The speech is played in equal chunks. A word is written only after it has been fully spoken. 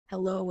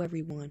Hello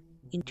everyone,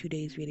 in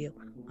today's video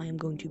I am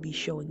going to be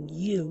showing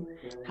you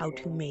how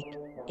to make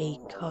a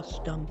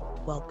custom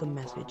welcome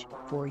message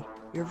for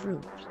your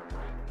rooms.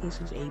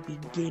 This is a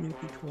beginner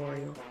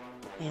tutorial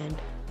and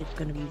it's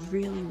going to be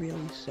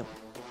really simple.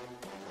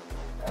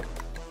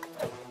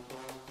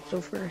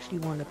 So first you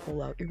want to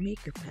pull out your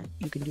maker pen.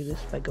 You can do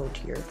this by going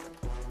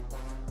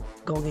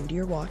into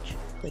your watch,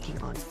 clicking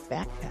on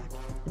backpack,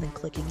 and then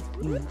clicking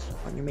use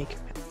on your maker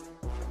pen.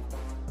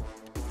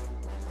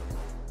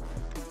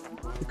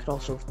 You could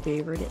also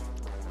favorite it,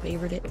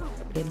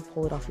 and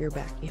pull it off your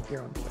back if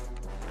you're on camera.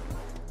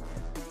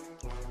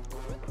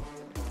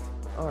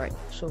 Alright,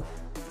 so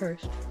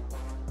first,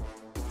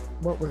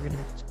 what we're gonna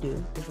have to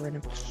do is we're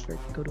gonna have to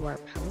go to our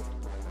palette,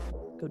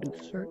 go to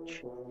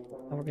search,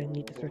 and we're gonna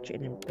need to search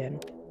an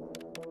event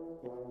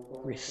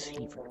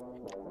receiver.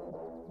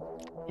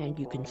 And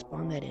you can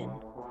spawn that in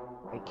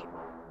right here.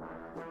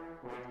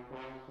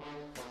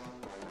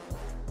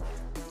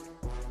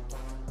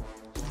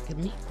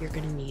 Secondly, you're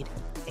gonna need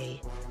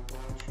a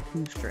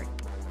toString.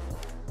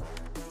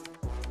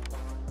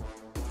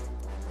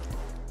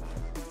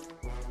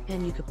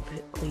 And you can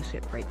place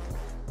it right there.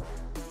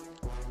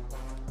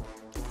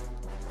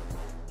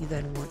 You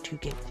then want to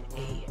get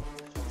a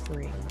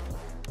string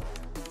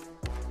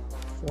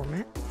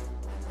format.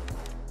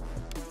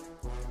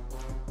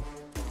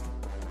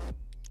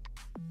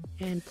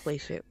 And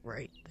place it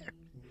right there.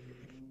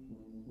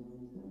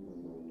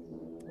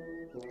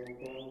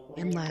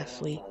 And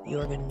lastly,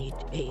 you're going to need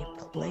a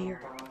player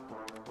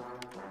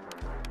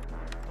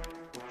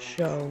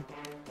show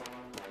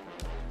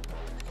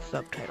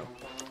subtitle.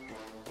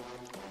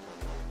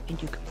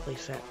 And you can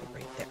place that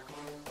right there.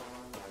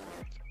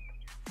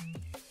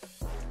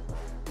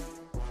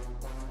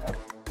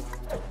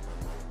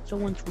 So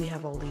once we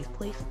have all these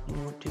placed, you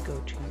want to go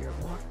to your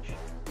watch,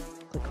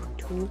 click on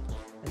tools,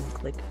 and then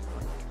click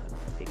on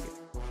configure.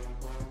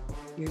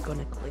 You're going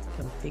to click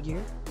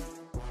configure,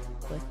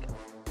 click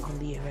on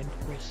the event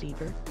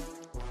receiver,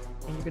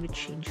 and you're going to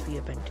change the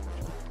event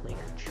to player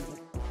join.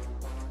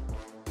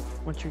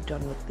 Once you're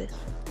done with this,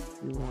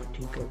 you want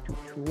to go to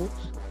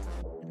tools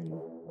and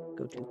then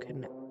go to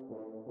connect.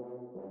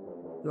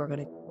 You are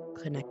going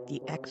to connect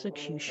the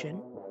execution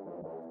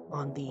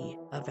on the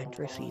event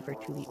receiver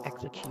to the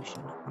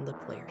execution on the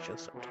player show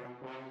subtitle.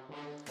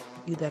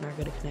 You then are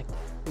going to connect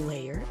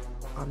layer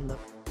on the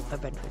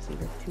event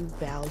receiver to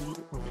value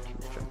on the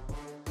toString.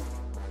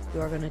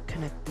 You are going to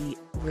connect the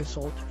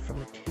result from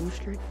the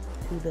toString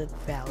to the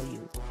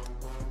value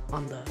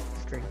on the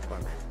string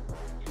format.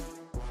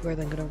 You are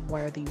then going to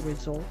wire the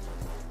result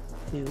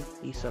to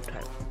the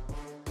subtitle.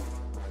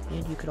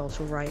 And you could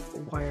also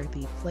wire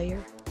the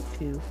player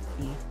to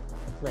the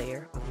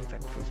player on the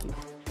event receiver,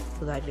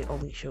 so that it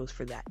only shows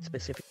for that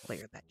specific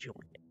player that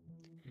joined.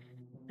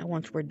 Now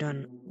once we're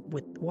done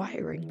with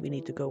wiring, we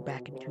need to go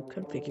back into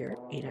configure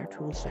in our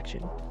tools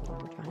section one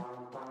more time.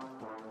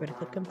 We're going to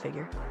click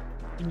configure,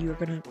 and you're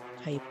going to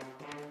type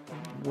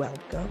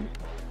welcome,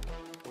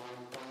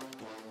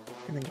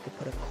 and then you can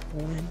put a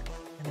colon,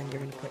 and then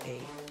you're going to put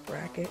a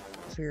bracket,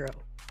 0,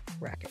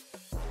 bracket.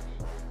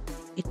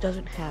 It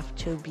doesn't have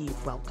to be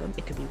welcome,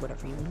 it could be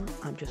whatever you want.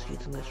 I'm just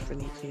using this for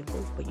the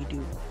example, but you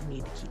do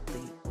need to keep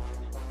the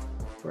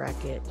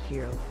bracket,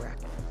 0,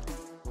 bracket.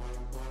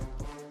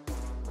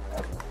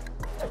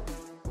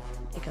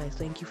 Hey guys,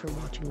 thank you for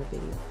watching the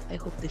video. I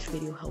hope this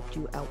video helped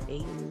you out a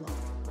lot.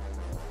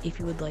 If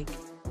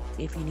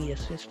you need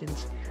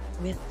assistance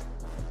with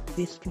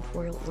this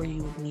tutorial, or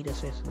you need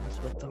assistance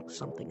with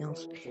something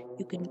else,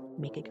 you can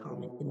make a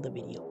comment in the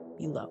video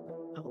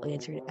below. I will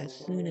answer it as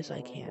soon as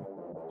I can.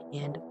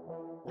 And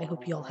I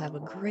hope you all have a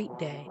great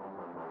day,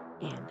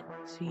 and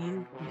see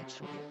you next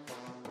video.